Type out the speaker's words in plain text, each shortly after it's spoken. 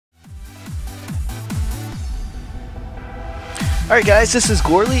Alright guys, this is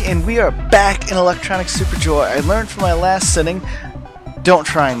Gourley and we are back in Electronic Super Joy. I learned from my last sitting, don't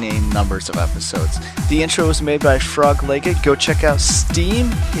try and name numbers of episodes. The intro was made by Frog Legged. Go check out Steam.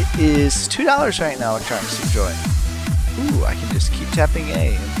 It is $2 right now, Electronic Super Joy. Ooh, I can just keep tapping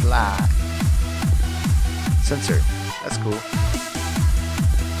A and fly. Censored. That's cool.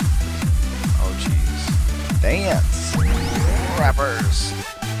 Oh jeez. Dance. Rappers.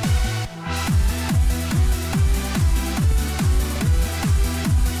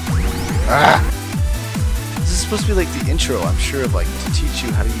 Ah! This is supposed to be like the intro, I'm sure, of like to teach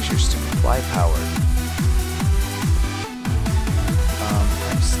you how to use your stupid fly power.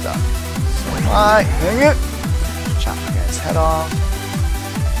 I'm stuck. So am I. Dang it! Chop the guy's head off.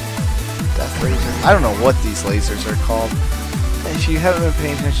 Death laser. I don't know what these lasers are called. If you haven't been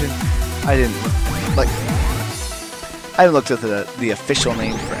paying attention, I haven't looked at the official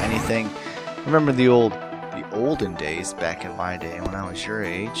name for anything. Remember the olden days, back in my day when I was your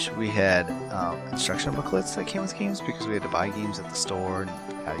age, we had instruction booklets that came with games because we had to buy games at the store and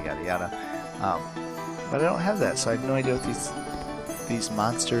yada yada yada. But I don't have that, so I have no idea what these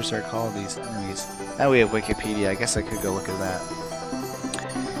monsters are called. These enemies. Now we have Wikipedia. I guess I could go look at that.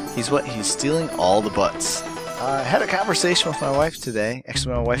 He's stealing all the butts. I had a conversation with my wife today,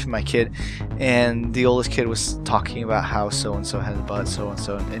 actually my wife and my kid, and the oldest kid was talking about how so-and-so had a butt,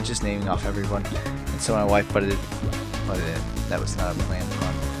 so-and-so, and just naming off everyone. And so my wife butted in. That was not a planned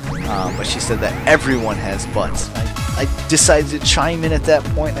pun. But she said that everyone has butts. I decided to chime in at that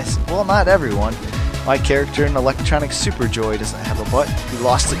point, and I said, well, not everyone. My character in Electronic Super Joy doesn't have a butt. He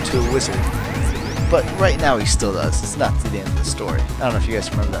lost it to a wizard. But right now he still does. It's not the end of the story. I don't know if you guys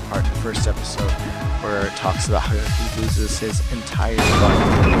remember that part in the first episode where it talks about how he loses his entire butt.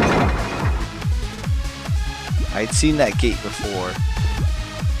 I had seen that gate before,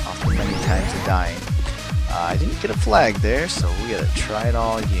 often many times of dying. I didn't get a flag there, so we gotta try it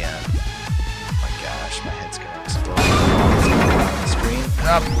all again. Oh my gosh, my head's gonna explode. On the screen.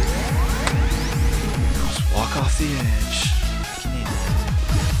 Up. Just walk off the edge.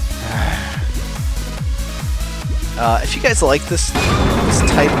 If you guys like this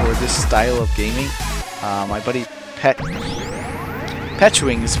type or this style of gaming, my buddy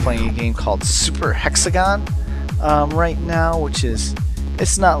Petchwing is playing a game called Super Hexagon right now, which is,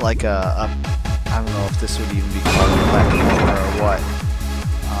 it's not like I don't know if this would even be called a platformer or what,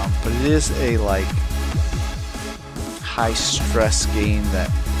 but it is a like high stress game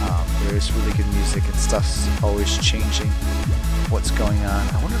that there's really good music and stuff's always changing what's going on.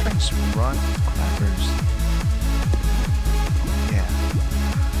 I wonder if I can just run clappers.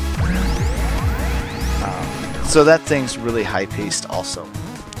 So that thing's really high-paced also.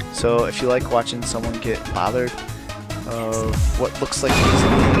 So if you like watching someone get bothered of what looks like an easy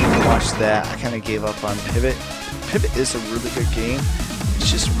game, watch that. I kind of gave up on Pivot. Pivot is a really good game. It's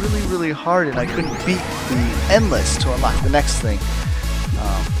just really, really hard, and I couldn't beat the endless to unlock the next thing.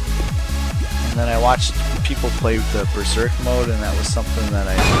 And then I watched people play the Berserk mode, and that was something that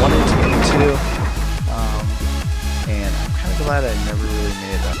I wanted to get into. And I'm kind of glad I never really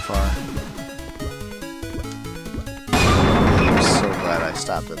made it that far. So glad I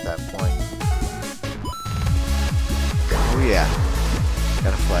stopped at that point. Oh yeah,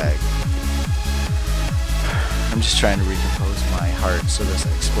 got a flag. I'm just trying to recompose my heart so it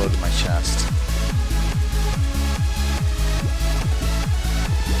doesn't explode in my chest.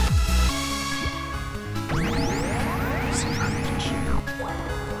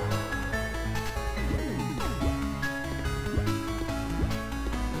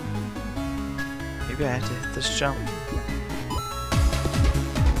 Maybe I have to hit this jump.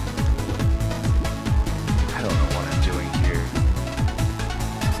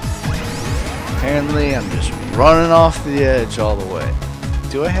 Apparently, I'm just running off the edge all the way.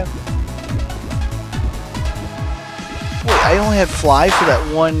 Do I have... Wait, I only had fly for that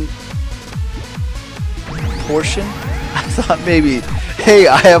one portion? I thought maybe, hey,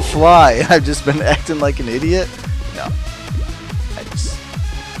 I have fly. I've just been acting like an idiot. No.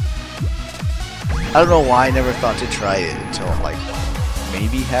 I don't know why I never thought to try it until like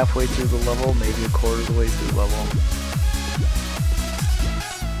maybe halfway through the level, maybe a quarter of the way through the level.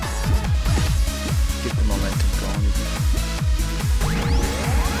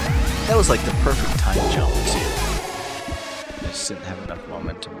 That was like the perfect time jump too. Just didn't have enough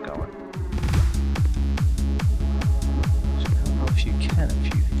momentum going. So I don't know if you can if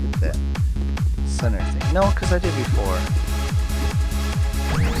you hit that center thing. No, because I did before.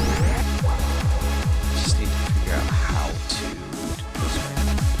 Just need to figure out how to do this right.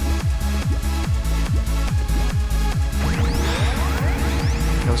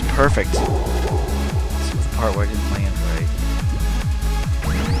 That was perfect. This was the part where I didn't land right.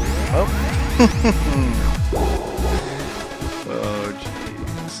 Oh,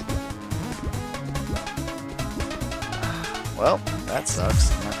 jeez. Well, that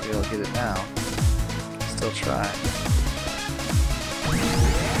sucks. I'm not gonna be able to get it now. Still try.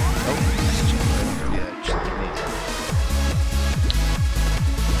 Oh, just jump right over the edge.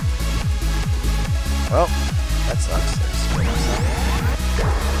 Well, that sucks.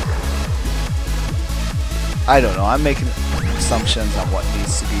 I don't know. I'm making assumptions on what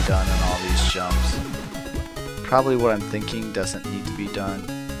needs to be done in all these jumps. Probably what I'm thinking doesn't need to be done.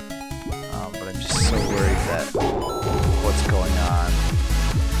 But I'm just so worried that what's going on.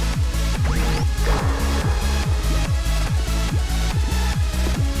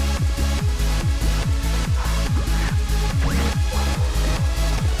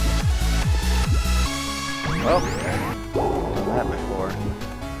 Well, done that before.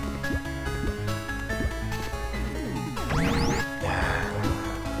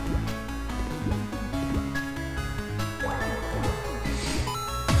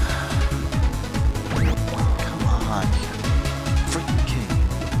 Come on, you freaking kidding.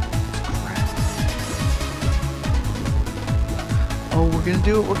 Crap. Oh, we're gonna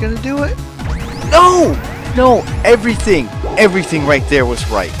do it. We're gonna do it. No! No! Everything right there was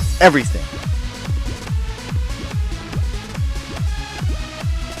right. Everything.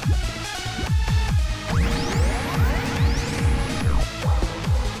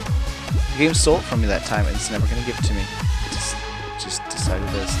 The game stole it from me that time, and it's never going to give it to me. Just decided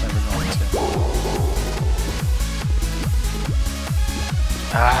that it's never going to.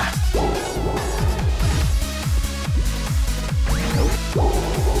 Ah! Nope.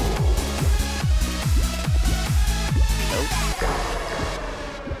 Nope.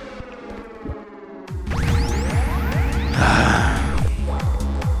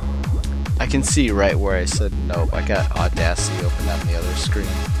 I can see right where I said nope. I got Audacity open on the other screen.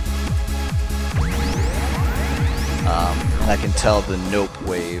 And I can tell the nope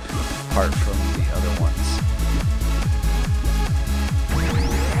wave apart from the other ones.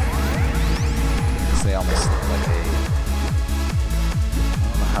 Because they almost look like a... I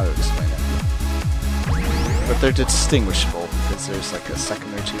don't know how to explain it. But they're distinguishable because there's like a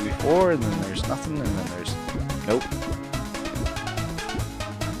second or two before, and then there's nothing, and then there's nope.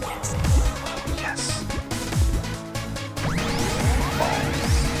 Yes.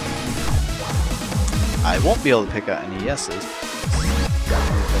 I won't be able to pick out any yeses. Every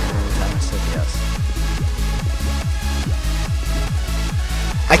time I said yes.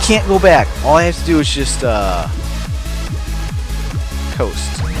 I can't go back. All I have to do is just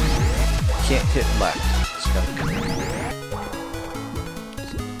coast. Can't hit left. Just gotta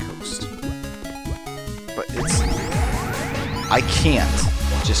coast. But it's... I can't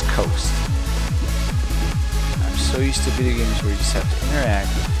just coast. I'm so used to video games where you just have to interact.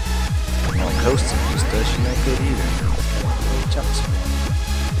 Well, coasting just does you no good either. Really jumps me.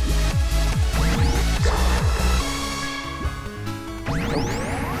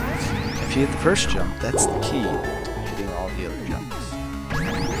 If you hit the first jump, that's the key to hitting all the other jumps.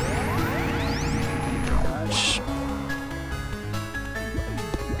 Gosh.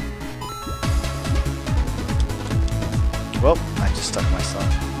 Well, I just stuck myself.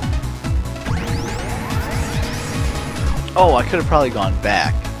 Oh, I could have probably gone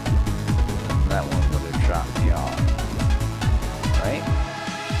back. That one would have dropped me off. Right?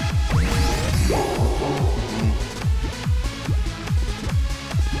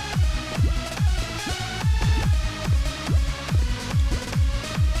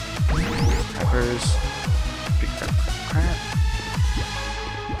 Peppers. Big crap.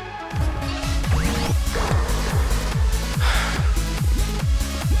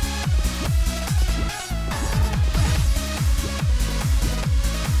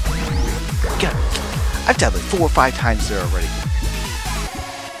 I've died like 4 or 5 times there already.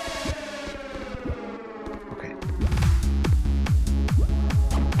 Okay.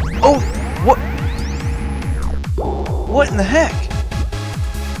 Oh! What? What in the heck?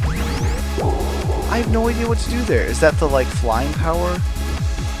 I have no idea what to do there. Is that the, like, flying power?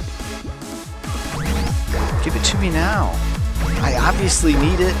 Give it to me now. I obviously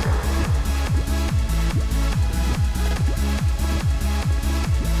need it.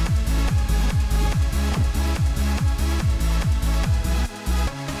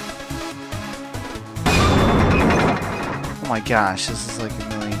 Oh my gosh, this is like a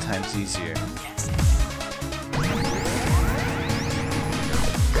million times easier.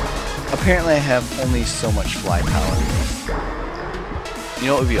 Apparently I have only so much fly power. You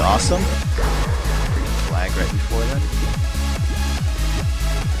know what would be awesome? Freaking flag right before then.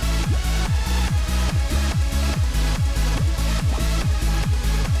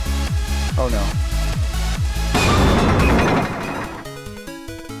 Oh no.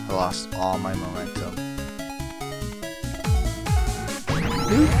 lost all my momentum.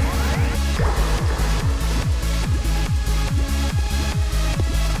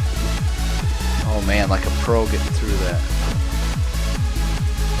 Oh man, like a pro getting through that.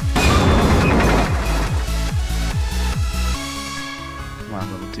 Come on,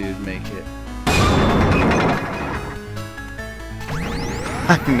 little dude, make it.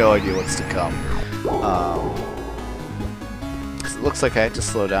 I have no idea what's to come. It looks like I have to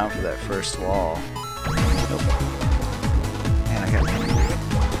slow down for that first wall. Nope. Man, I got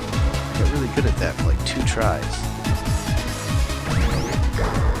really good at that for like 2 tries.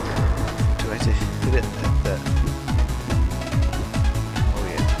 Do I have to hit it at that? Oh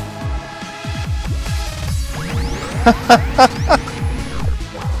yeah.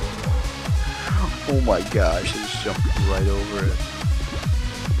 Oh my gosh, I just jumped right over it.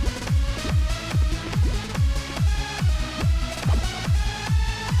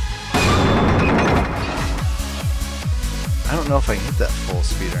 I don't know if I can hit that full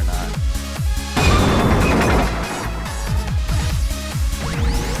speed or not.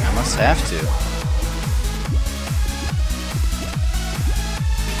 I must have to.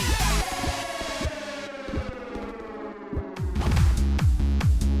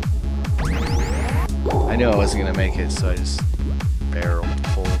 I knew I wasn't gonna make it, so I just barreled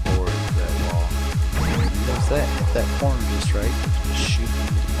full forward to that wall. What's that? Hit that corner just right. Just shoot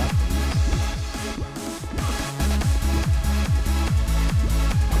nothing.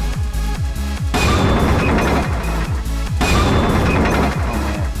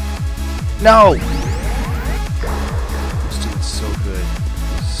 No! This dude's so good.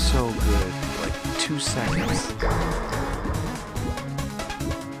 So good. Like 2 seconds.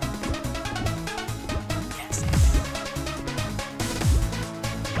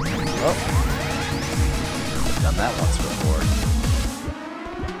 Oh. I've done that once before.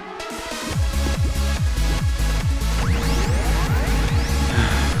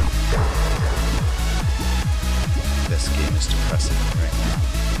 This game is depressing right now.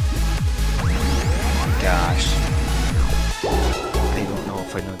 Gosh. I don't know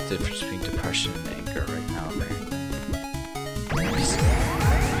if I know the difference between depression and anger right now, man.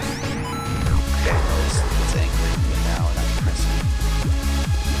 Okay, it's angry at me now and I'm depressing.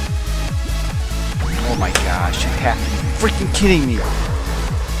 Oh my gosh, you have to be freaking kidding me!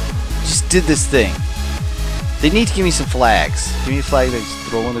 Just did this thing. They need to give me some flags. Give me a flag that's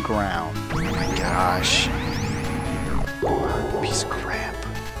throw on the ground. Oh my gosh. Piece of crap.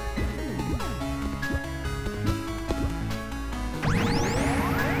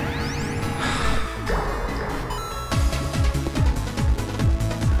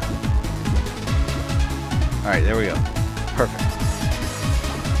 Alright, there we go. Perfect.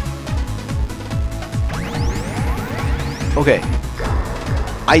 Okay.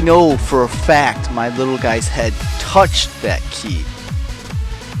 I know for a fact my little guy's head touched that key.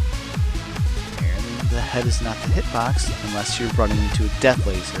 And the head is not the hitbox unless you're running into a death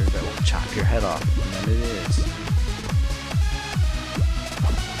laser that will chop your head off. And then it is.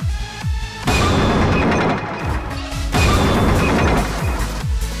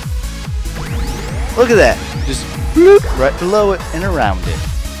 Look at that. Just bloop, right below it and around it.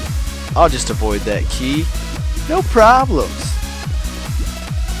 I'll just avoid that key. No problems.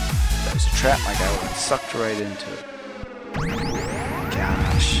 That was a trap, my guy would have sucked right into it.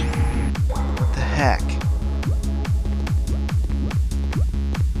 Gosh. What the heck?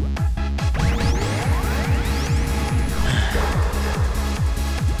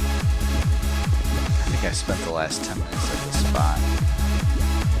 I think I spent the last 10 minutes at this spot.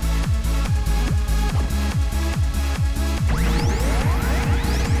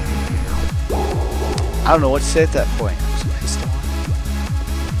 I don't know what to say at that point. I was pissed off.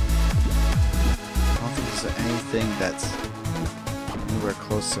 I don't think there's anything that's anywhere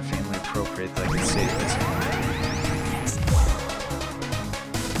close to family appropriate that I can say at this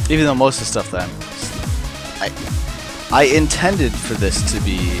point. Even though most of the stuff that I intended for this to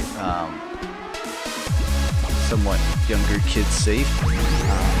be somewhat younger kids safe,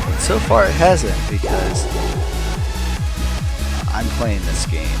 but so far it hasn't because I'm playing this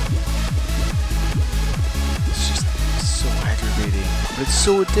game. But it's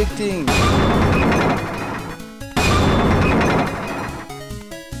so addicting.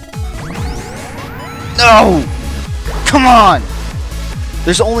 No! Come on!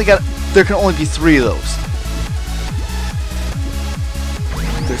 There can only be 3 of those.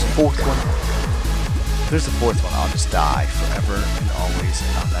 There's a 4th one. If there's a 4th one, I'll just die forever and always,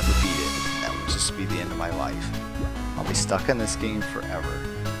 and I'll never beat it. And that will just be the end of my life. I'll be stuck in this game forever.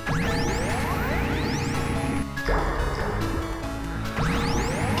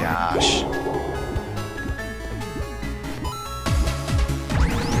 gosh.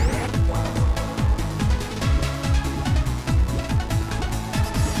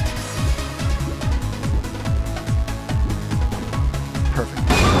 Perfect.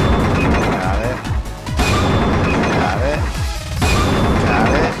 Got it. Got it. Got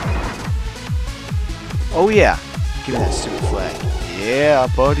it. Oh yeah. Give me that stupid flag. Yeah,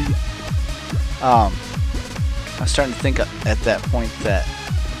 buddy. I was starting to think at that point that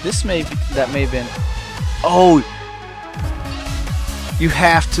that may have been. Oh, you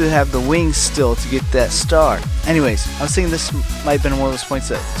have to have the wings still to get that star. Anyways, I was thinking this might have been one of those points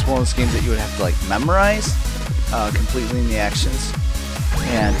that it's one of those games that you would have to like memorize completely in the actions.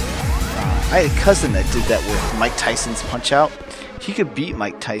 And I had a cousin that did that with Mike Tyson's Punch Out. He could beat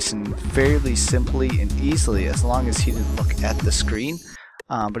Mike Tyson fairly simply and easily as long as he didn't look at the screen.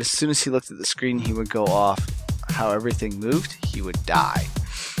 But as soon as he looked at the screen, he would go off how everything moved. He would die.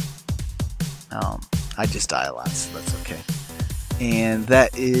 I just die a lot, so that's okay. And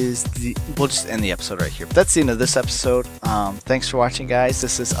that is we'll just end the episode right here. But that's the end of this episode. Thanks for watching, guys.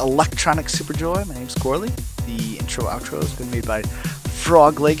 This is Electronic Superjoy. My name's Gourley. The intro outro has been made by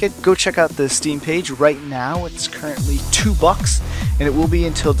Frog-Legged. Go check out the Steam page right now. It's currently $2, and it will be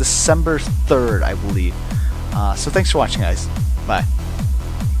until December 3rd, I believe. So thanks for watching, guys. Bye.